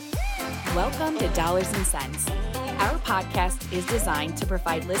Welcome to Dollars and Cents. Our podcast is designed to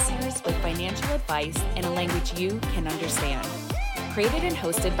provide listeners with financial advice in a language you can understand. Created and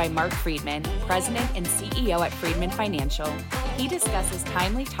hosted by Mark Friedman, President and CEO at Friedman Financial, he discusses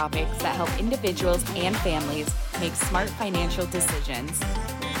timely topics that help individuals and families make smart financial decisions.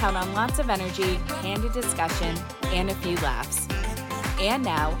 Count on lots of energy, candid discussion, and a few laughs. And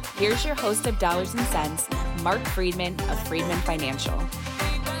now, here's your host of Dollars and Cents, Mark Friedman of Friedman Financial.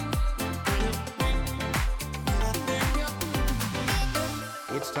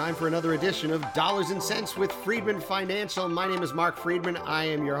 It's time for another edition of Dollars and Cents with Friedman Financial. My name is Mark Friedman. I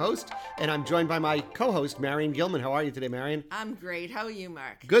am your host, and I'm joined by my co-host, Marion Gilman. How are you today, Marion? I'm great. How are you,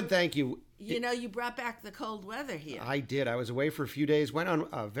 Mark? Good, thank you. You know, you brought back the cold weather here. I did. I was away for a few days, went on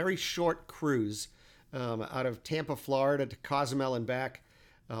a very short cruise out of Tampa, Florida to Cozumel and back.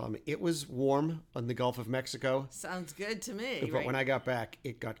 It was warm on the Gulf of Mexico. Sounds good to me. But when I got back,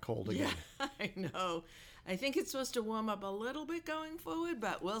 it got cold again. Yeah, I know. I think it's supposed to warm up a little bit going forward,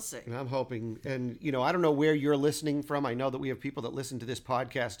 but we'll see. And I'm hoping, and I don't know where you're listening from. I know that we have people that listen to this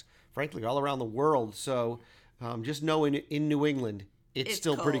podcast, frankly, all around the world. So just know in New England, it's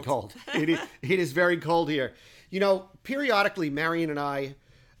still cold. Pretty cold. It is very cold here. Periodically, Marion and I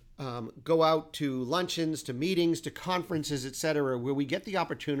go out to luncheons, to meetings, to conferences, etc., where we get the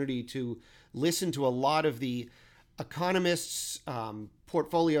opportunity to listen to a lot of the economists,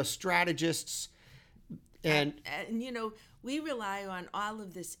 portfolio strategists, and we rely on all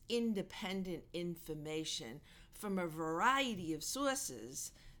of this independent information from a variety of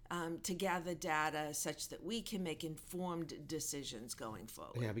sources to gather data such that we can make informed decisions going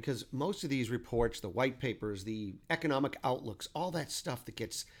forward. Yeah, because most of these reports, the white papers, the economic outlooks, all that stuff that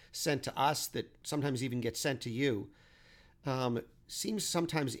gets sent to us, that sometimes even gets sent to you, seems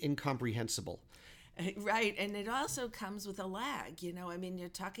sometimes incomprehensible. Right, and it also comes with a lag. You're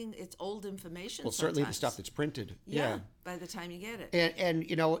talking, it's old information. Well, certainly the stuff that's printed. Yeah, by the time you get it. And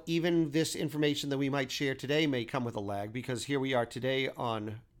even this information that we might share today may come with a lag, because here we are today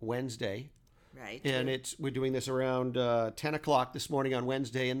on Wednesday. Right. And we're doing this around 10 o'clock this morning on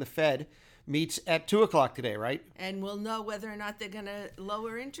Wednesday, and the Fed meets at 2 o'clock today, right? And we'll know whether or not they're going to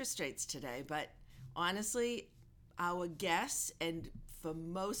lower interest rates today. But honestly, our guess, and for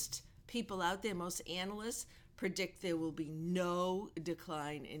most people out there, most analysts predict there will be no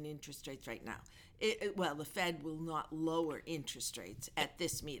decline in interest rates right now. The Fed will not lower interest rates at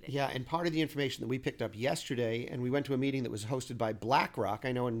this meeting. Yeah, and part of the information that we picked up yesterday, and we went to a meeting that was hosted by BlackRock.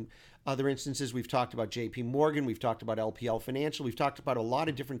 I know in other instances we've talked about JP Morgan, we've talked about LPL Financial, we've talked about a lot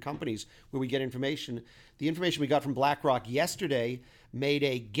of different companies where we get information. The information we got from BlackRock yesterday made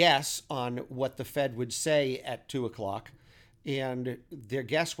a guess on what the Fed would say at 2 o'clock. And their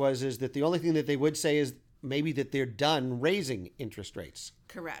guess is that the only thing that they would say is maybe that they're done raising interest rates.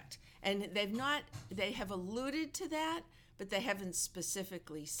 Correct. And they have alluded to that, but they haven't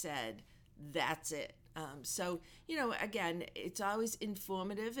specifically said that's it. Again, it's always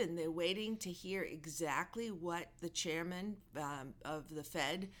informative, and they're waiting to hear exactly what the chairman of the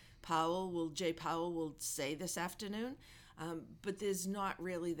Fed, Jay Powell, will say this afternoon. But there's not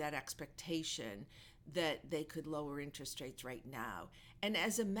really that expectation that they could lower interest rates right now. And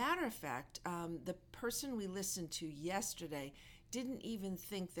as a matter of fact, the person we listened to yesterday didn't even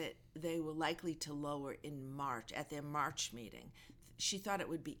think that they were likely to lower in March, at their March meeting. She thought it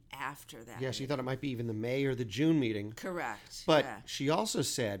would be after that. Yeah, she thought it might be even the May or the June meeting. Correct. But she also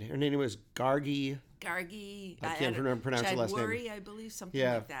said, her name was Gargi. I can't pronounce her last name. I believe, something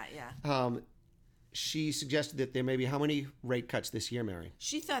like that, She suggested that there may be how many rate cuts this year, Mary?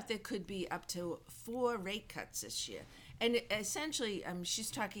 She thought there could be up to 4 rate cuts this year. And essentially, she's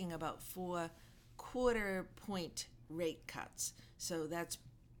talking about 4 quarter-point rate cuts. So that's,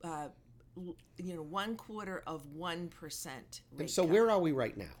 1/4 of 1% rate So cut. where are we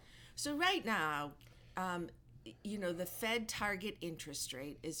right now? So right now, the Fed target interest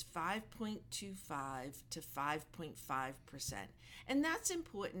rate is 5.25 to 5.5%. And that's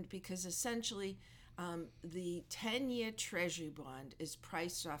important because essentially the 10-year Treasury bond is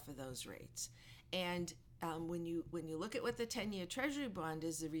priced off of those rates. And when you look at what the 10-year Treasury bond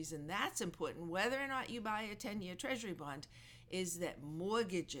is, the reason that's important, whether or not you buy a 10-year Treasury bond, is that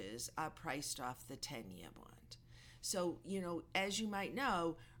mortgages are priced off the 10-year bond. So, as you might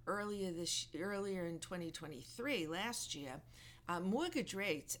know, earlier in 2023, last year, mortgage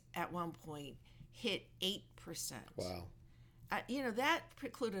rates at one point hit 8%. Wow. That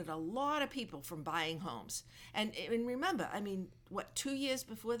precluded a lot of people from buying homes. And remember, 2 years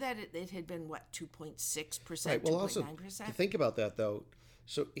before that, it had been, 2.6%, right. Well, 2.9%? also, to think about that, though,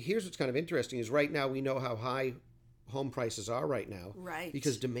 so here's what's kind of interesting is right now we know how high home prices are right now. Right.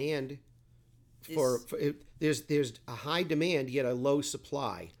 Because demand there's a high demand yet a low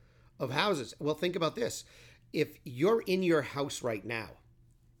supply of houses. Well, think about this. If you're in your house right now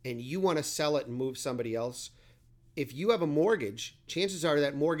and you want to sell it and move somebody else, if you have a mortgage, chances are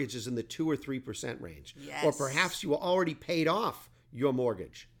that mortgage is in the 2 or 3% range. Yes. Or perhaps you already paid off your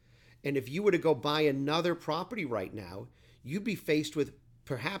mortgage. And if you were to go buy another property right now, you'd be faced with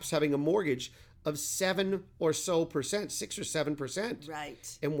perhaps having a mortgage of 7 or so percent, 6 or 7%.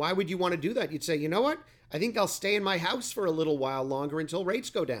 Right. And why would you want to do that? You'd say, you know what? I think I'll stay in my house for a little while longer until rates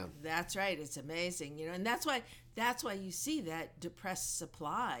go down. That's right. It's amazing, and that's why you see that depressed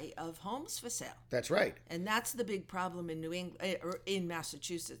supply of homes for sale. That's right. And that's the big problem in New England, or in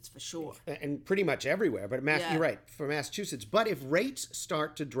Massachusetts for sure. And pretty much everywhere, but you're right, for Massachusetts. But if rates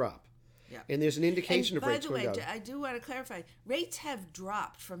start to drop, and there's an indication of rates going down. By the way, I do want to clarify, rates have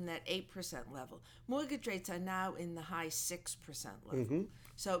dropped from that 8% level. Mortgage rates are now in the high 6% level. Mm-hmm.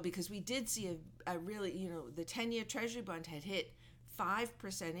 So because we did see a really, the 10-year Treasury bond had hit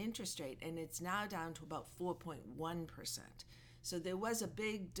 5% interest rate, and it's now down to about 4.1%. So there was a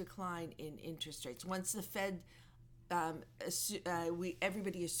big decline in interest rates. Once the Fed,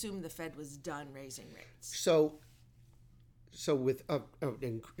 everybody assumed the Fed was done raising rates. So with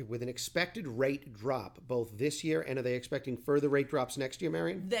an expected rate drop both this year, and are they expecting further rate drops next year,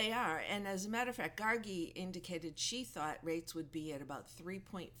 Marion? They are. And as a matter of fact, Gargi indicated she thought rates would be at about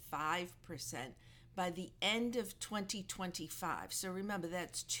 3.5% by the end of 2025. So remember,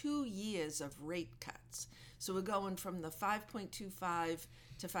 that's 2 years of rate cuts. So we're going from the 5.25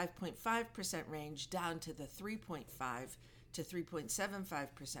 to 5.5% range down to the 3.5 to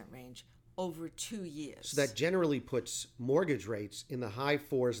 3.75% range over 2 years. So that generally puts mortgage rates in the high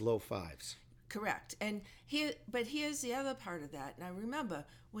 4s, low 5s. Correct. And here's the other part of that. Now remember,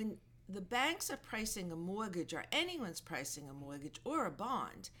 when the banks are pricing a mortgage, or anyone's pricing a mortgage or a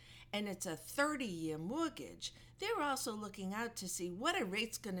bond, and it's a 30-year mortgage, they're also looking out to see what are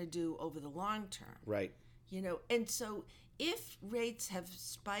rates going to do over the long term. Right. And so if rates have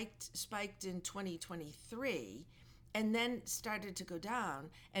spiked in 2023 and then started to go down,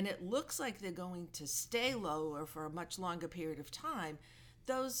 and it looks like they're going to stay lower for a much longer period of time,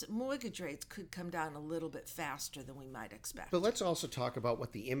 those mortgage rates could come down a little bit faster than we might expect. But let's also talk about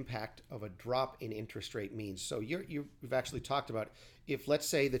what the impact of a drop in interest rate means. So you've actually talked about, if let's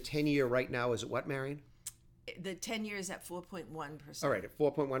say the 10-year right now is at what, Marion? The 10-year is at 4.1%. All right, at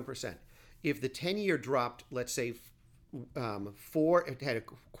 4.1%. If the 10-year dropped, let's say it had a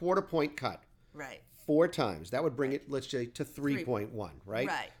quarter point cut. Right. 4 times. That would bring it, let's say, to 3.1, right?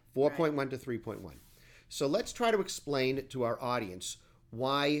 Right. 4.1 to 3.1. So let's try to explain to our audience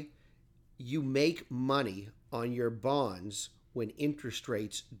why you make money on your bonds when interest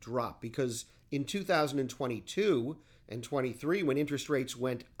rates drop. Because in 2022 and 23, when interest rates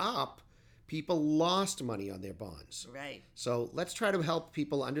went up, people lost money on their bonds. Right. So let's try to help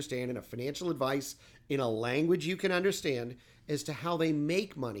people understand, in a financial advice, in a language you can understand, as to how they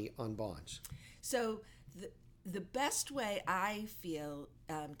make money on bonds. So the best way I feel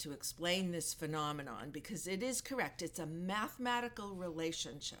to explain this phenomenon, because it is correct, it's a mathematical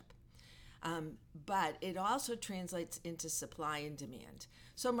relationship, but it also translates into supply and demand.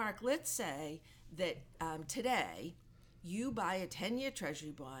 So Mark, let's say that today you buy a 10-year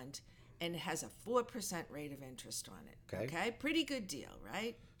Treasury bond and it has a 4% rate of interest on it. Okay? Pretty good deal,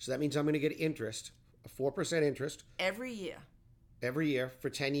 right? So that means I'm going to get interest, a 4% interest. Every year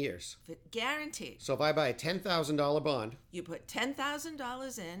for 10 years. Guaranteed. So if I buy a $10,000 bond, you put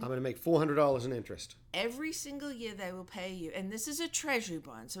 $10,000 in. I'm going to make $400 in interest. Every single year they will pay you. And this is a Treasury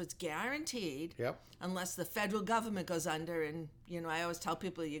bond, so it's guaranteed. Yep. Unless the federal government goes under, and I always tell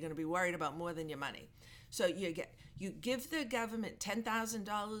people you're going to be worried about more than your money. So you give the government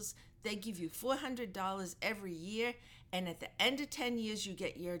 $10,000, they give you $400 every year, and at the end of 10 years you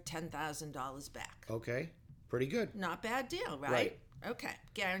get your $10,000 back. Okay. Pretty good. Not bad deal, right? Okay,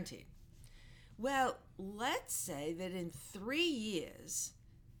 guaranteed. Well, let's say that in 3 years,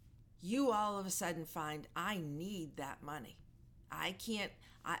 you all of a sudden find, I need that money. I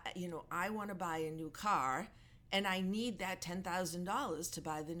want to buy a new car, and I need that $10,000 to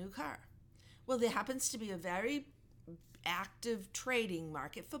buy the new car. Well, there happens to be a very active trading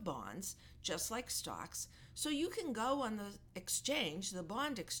market for bonds, just like stocks. So you can go on the exchange, the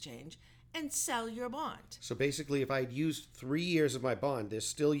bond exchange, and sell your bond. So basically, if I had used 3 years of my bond, there's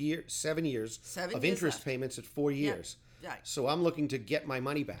still 7 years of interest left. Payments at 4 years. Right. So I'm looking to get my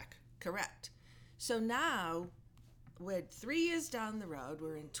money back. Correct. So now, we're 3 years down the road.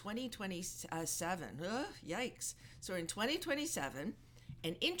 We're in 2027. Yikes. So we're in 2027,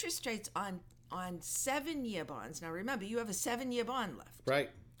 and interest rates on 7-year bonds. Now remember, you have a 7-year bond left. Right.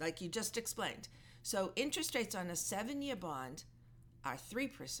 like you just explained. So interest rates on a 7-year bond are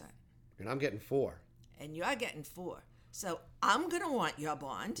 3%. And I'm getting 4. And you're getting 4. So I'm going to want your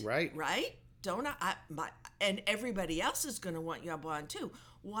bond. Right. Right? Don't I? And everybody else is going to want your bond too.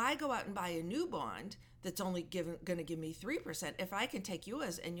 Why go out and buy a new bond that's only going to give me 3% if I can take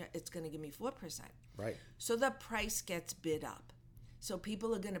yours and it's going to give me 4%? Right. So the price gets bid up. So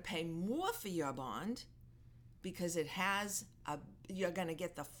people are going to pay more for your bond because you're going to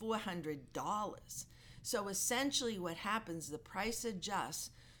get the $400. So essentially what happens, the price adjusts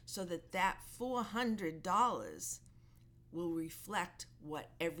so that $400 will reflect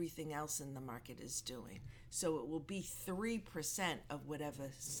what everything else in the market is doing. So it will be 3% of whatever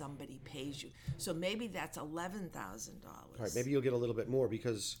somebody pays you. So maybe that's $11,000. Right, maybe you'll get a little bit more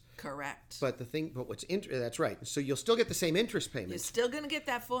because... Correct. But that's right. So you'll still get the same interest payment. You're still going to get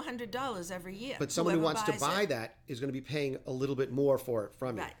that $400 every year. But someone who wants to buy that is going to be paying a little bit more for it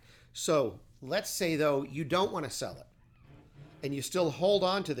from you. Right. So let's say, though, you don't want to sell it and you still hold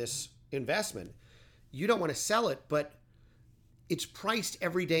on to this investment. You don't want to sell it, but it's priced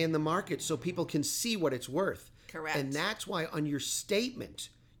every day in the market so people can see what it's worth. Correct. And that's why on your statement,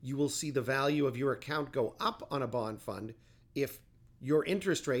 you will see the value of your account go up on a bond fund if your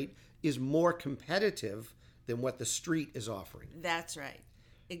interest rate is more competitive than what the street is offering. That's right.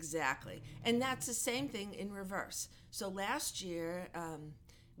 Exactly. And that's the same thing in reverse. So last year,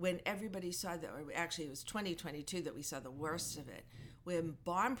 when everybody saw that, or actually it was 2022 that we saw the worst of it, when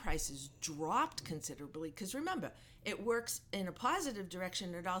bond prices dropped considerably, because remember, it works in a positive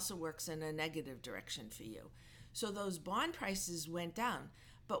direction, it also works in a negative direction for you. So those bond prices went down.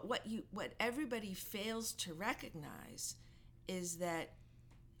 But what everybody fails to recognize is that,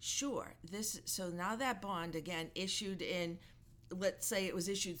 so now that bond, again, issued in, let's say it was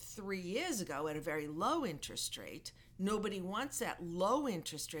issued 3 years ago at a very low interest rate. Nobody wants that low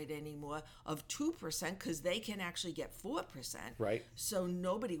interest rate anymore of 2% because they can actually get 4%. Right. So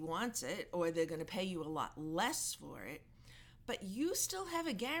nobody wants it, or they're going to pay you a lot less for it. But you still have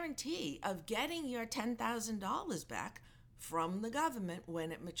a guarantee of getting your $10,000 back from the government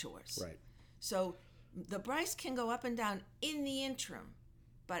when it matures. Right. So the price can go up and down in the interim,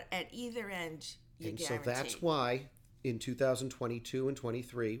 but at either end, you're guaranteed. So that's why in 2022 and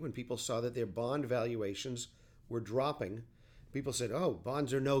 23, when people saw that their bond valuations were dropping, people said, oh,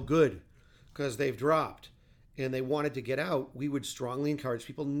 bonds are no good because they've dropped, and they wanted to get out. We would strongly encourage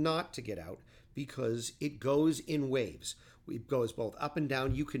people not to get out because it goes in waves. It goes both up and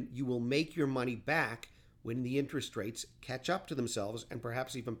down. You will make your money back when the interest rates catch up to themselves and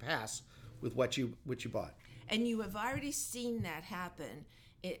perhaps even pass with what you bought. And you have already seen that happen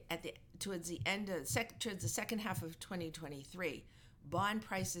towards the second half of 2023. Bond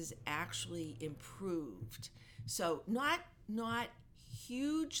prices actually improved. So not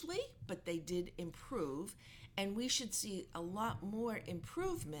hugely, but they did improve. And we should see a lot more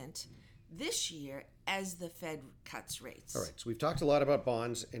improvement this year as the Fed cuts rates. All right, so we've talked a lot about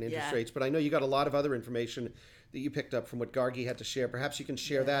bonds and interest rates, but I know you got a lot of other information that you picked up from what Gargi had to share. Perhaps you can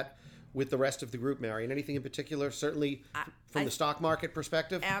share that with the rest of the group, Marion. Anything in particular, certainly from the stock market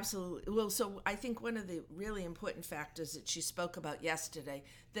perspective? Absolutely. Well, so I think one of the really important factors that she spoke about yesterday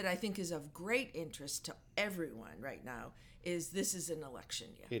that I think is of great interest to everyone right now is this is an election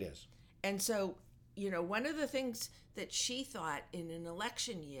year. It is. And so, one of the things that she thought in an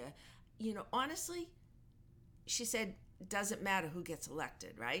election year, honestly, she said, doesn't matter who gets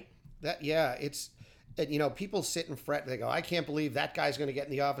elected, right? People sit and fret. They go, I can't believe that guy's going to get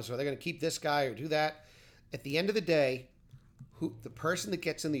in the office, or they're going to keep this guy or do that. At the end of the day, the person that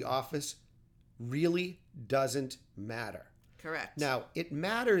gets in the office really doesn't matter. Correct. Now, it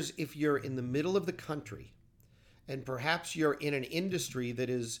matters if you're in the middle of the country and perhaps you're in an industry that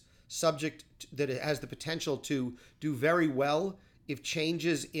is that has the potential to do very well if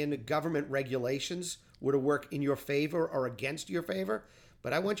changes in government regulations were to work in your favor or against your favor.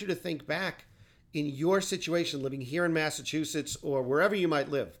 But I want you to think back in your situation living here in Massachusetts or wherever you might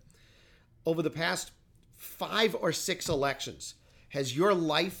live. Over the past 5 or 6 elections, has your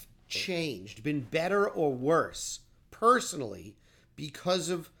life changed, been better or worse personally because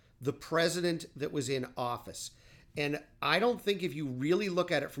of the president that was in office? And I don't think if you really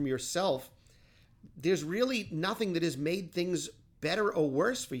look at it from yourself, there's really nothing that has made things better or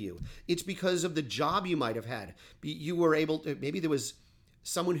worse for you. It's because of the job you might have had. You were able to, maybe there was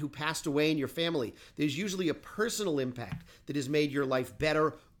someone who passed away in your family. There's usually a personal impact that has made your life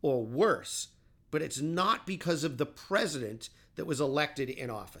better or worse, but it's not because of the president that was elected in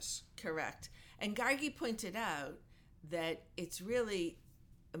office. Correct. And Gargi pointed out that it's really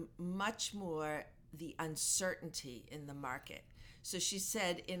much more the uncertainty in the market. So she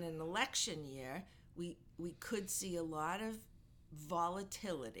said in an election year, we could see a lot of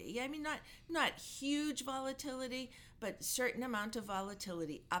volatility. I mean, not huge volatility, but certain amount of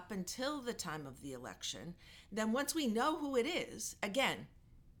volatility up until the time of the election. Then once we know who it is, again,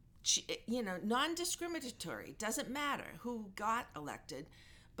 non-discriminatory, doesn't matter who got elected,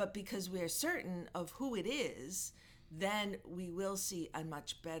 but because we're certain of who it is, then we will see a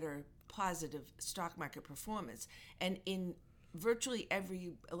much better positive stock market performance. And in virtually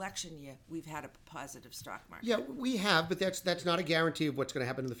every election year, we've had a positive stock market. Yeah, we have, but that's not a guarantee of what's going to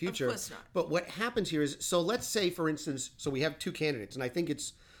happen in the future. Of course not. But what happens here is, so let's say, for instance, so we have two candidates, and I think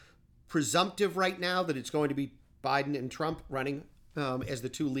it's presumptive right now that it's going to be Biden and Trump running as the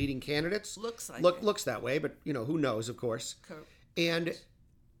two leading candidates. Looks like looks that way, but who knows, of course. Correct. And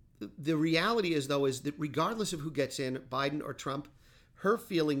the reality is, though, is that regardless of who gets in, Biden or Trump, her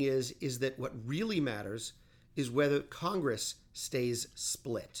feeling is that what really matters is whether Congress stays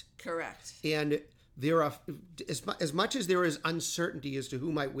split. Correct. And there are, as much as there is uncertainty as to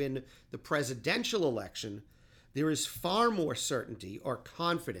who might win the presidential election, there is far more certainty, or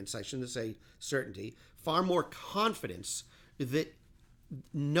confidence, I shouldn't say certainty, far more confidence that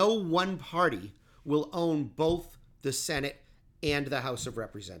no one party will own both the Senate and the House of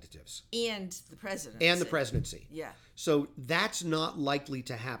Representatives. And the presidency. And the presidency. Yeah. So that's not likely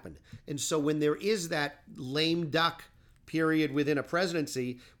to happen. And so when there is that lame duck period within a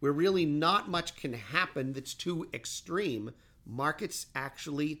presidency where really not much can happen that's too extreme, markets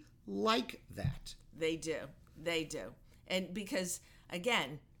actually like that. They do. And because,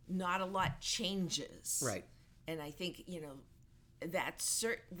 again, not a lot changes. Right. And I think, that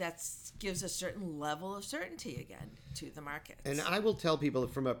gives a certain level of certainty again to the markets. And I will tell people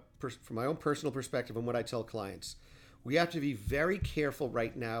from my own personal perspective and what I tell clients, we have to be very careful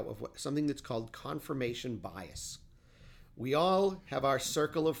right now of something that's called confirmation bias. We all have our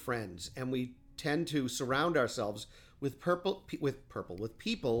circle of friends, and we tend to surround ourselves with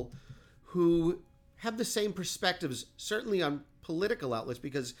people who have the same perspectives, certainly on political outlets,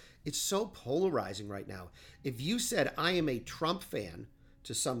 because it's so polarizing right now. If you said, I am a Trump fan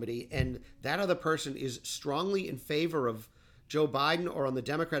to somebody, and that other person is strongly in favor of Joe Biden or on the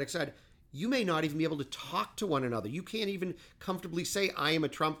Democratic side, you may not even be able to talk to one another. You can't even comfortably say, I am a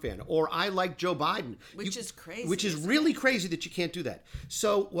Trump fan, or I like Joe Biden. Which is crazy. Which is really crazy that you can't do that.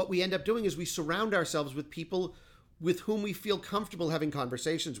 So what we end up doing is we surround ourselves with people with whom we feel comfortable having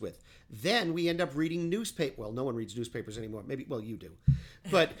conversations with. Then we end up reading newspaper. Well, no one reads newspapers anymore. Maybe, well, you do.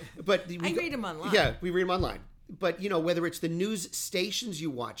 But I read them online. Yeah, we read them online. But, whether it's the news stations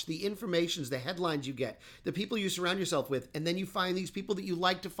you watch, the informations, the headlines you get, the people you surround yourself with, and then you find these people that you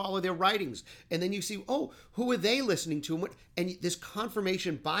like to follow their writings. And then you see, oh, who are they listening to? And this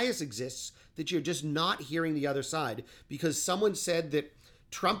confirmation bias exists that you're just not hearing the other side because someone said that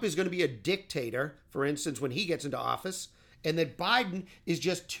Trump is going to be a dictator, for instance, when he gets into office, and that Biden is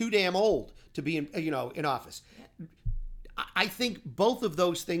just too damn old to be in office. I think both of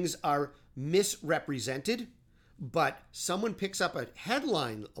those things are misrepresented, but someone picks up a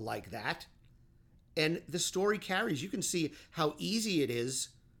headline like that, and the story carries. You can see how easy it is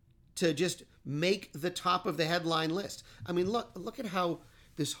to just make the top of the headline list. I mean, look at how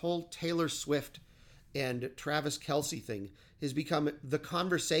this whole Taylor Swift and Travis Kelce thing has become the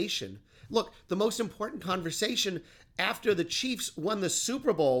conversation. Look, the most important conversation after the Chiefs won the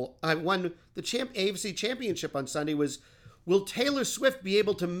Super Bowl, won the AFC Championship on Sunday was, will Taylor Swift be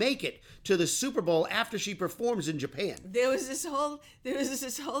able to make it to the Super Bowl after she performs in Japan? There was this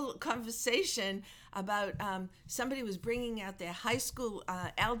whole conversation about somebody was bringing out their high school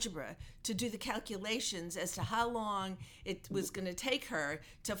algebra to do the calculations as to how long it was going to take her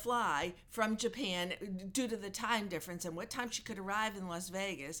to fly from Japan due to the time difference and what time she could arrive in Las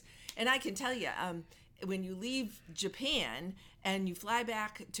Vegas. And I can tell you, when you leave Japan and you fly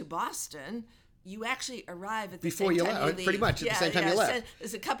back to Boston, you actually arrive at the before same you time left, you leave. pretty much at the same time you left.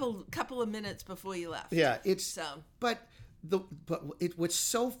 It's a couple of minutes before you left. Yeah, what's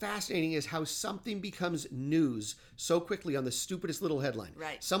so fascinating is how something becomes news so quickly on the stupidest little headline.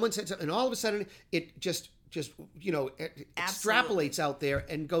 Right. Someone said something, and all of a sudden it just extrapolates out there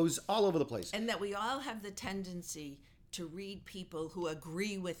and goes all over the place. And that we all have the tendency to read people who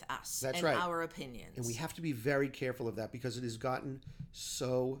agree with us and right. our opinions. And we have to be very careful of that because it has gotten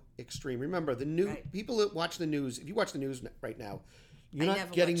so extreme. Remember, right. people that watch the news, if you watch the news right now, you're I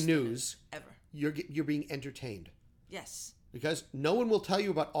not getting news ever. You're being entertained. Yes. Because no one will tell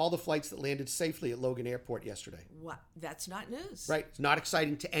you about all the flights that landed safely at Logan Airport yesterday. What? That's not news. Right. It's not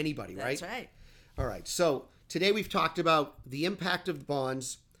exciting to anybody, right? That's right. All right. So today we've talked about the impact of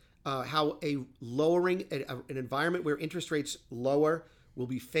bonds, how a lowering, an environment where interest rates lower will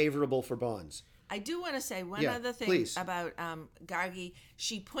be favorable for bonds. I do want to say one other thing about Gargi.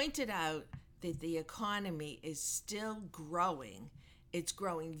 She pointed out that the economy is still growing. It's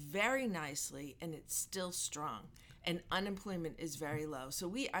growing very nicely, and it's still strong. And unemployment is very low. So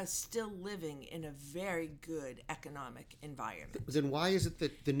we are still living in a very good economic environment. Then why is it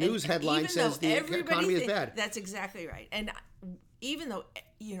that the news headline says the economy is bad? That's exactly right. And even though,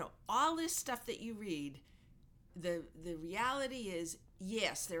 all this stuff that you read, the reality is,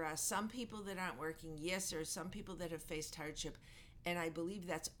 yes, there are some people that aren't working. Yes, there are some people that have faced hardship. And I believe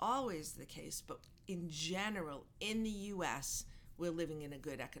that's always the case. But in general, in the U.S., we're living in a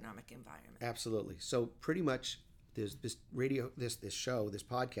good economic environment. Absolutely. So pretty much this show, this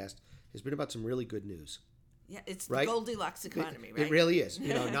podcast has been about some really good news. Yeah, it's the Goldilocks economy, right? It really is.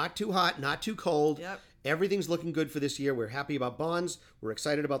 Not too hot, not too cold. Yep. Everything's looking good for this year. We're happy about bonds. We're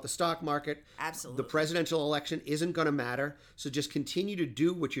excited about the stock market. Absolutely. The presidential election isn't going to matter. So just continue to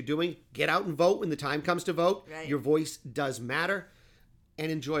do what you're doing. Get out and vote when the time comes to vote. Right. Your voice does matter.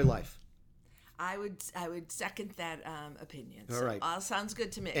 And enjoy life. I would second that opinion. All right. All sounds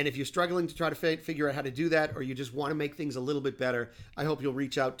good to me. And if you're struggling to try to figure out how to do that, or you just want to make things a little bit better, I hope you'll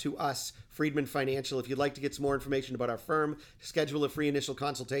reach out to us, Friedman Financial. If you'd like to get some more information about our firm, schedule a free initial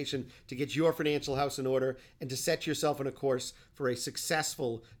consultation to get your financial house in order and to set yourself on a course for a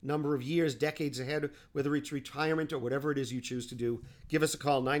successful number of years, decades ahead, whether it's retirement or whatever it is you choose to do. Give us a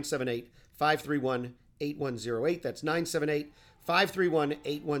call, 978-531-8108. That's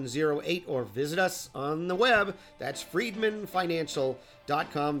 978-531-8108, or visit us on the web. That's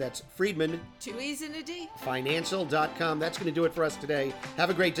friedmanfinancial.com. That's Friedman. 2 E's and a D. Financial.com. That's going to do it for us today. Have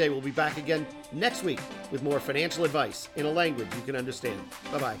a great day. We'll be back again next week with more financial advice in a language you can understand.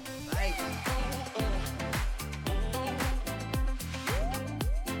 Bye-bye. Bye.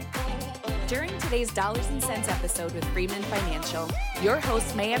 During today's Dollars and Cents episode with Friedman Financial, your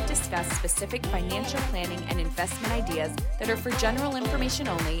host may have discussed specific financial planning and investment ideas that are for general information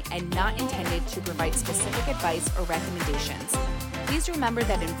only and not intended to provide specific advice or recommendations. Please remember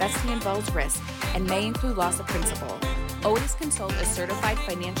that investing involves risk and may include loss of principal. Always consult a certified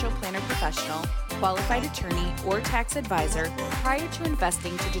financial planner professional, qualified attorney, or tax advisor prior to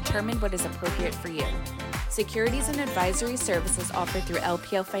investing to determine what is appropriate for you. Securities and advisory services offered through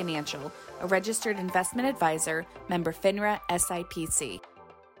LPL Financial, a registered investment advisor, member FINRA SIPC.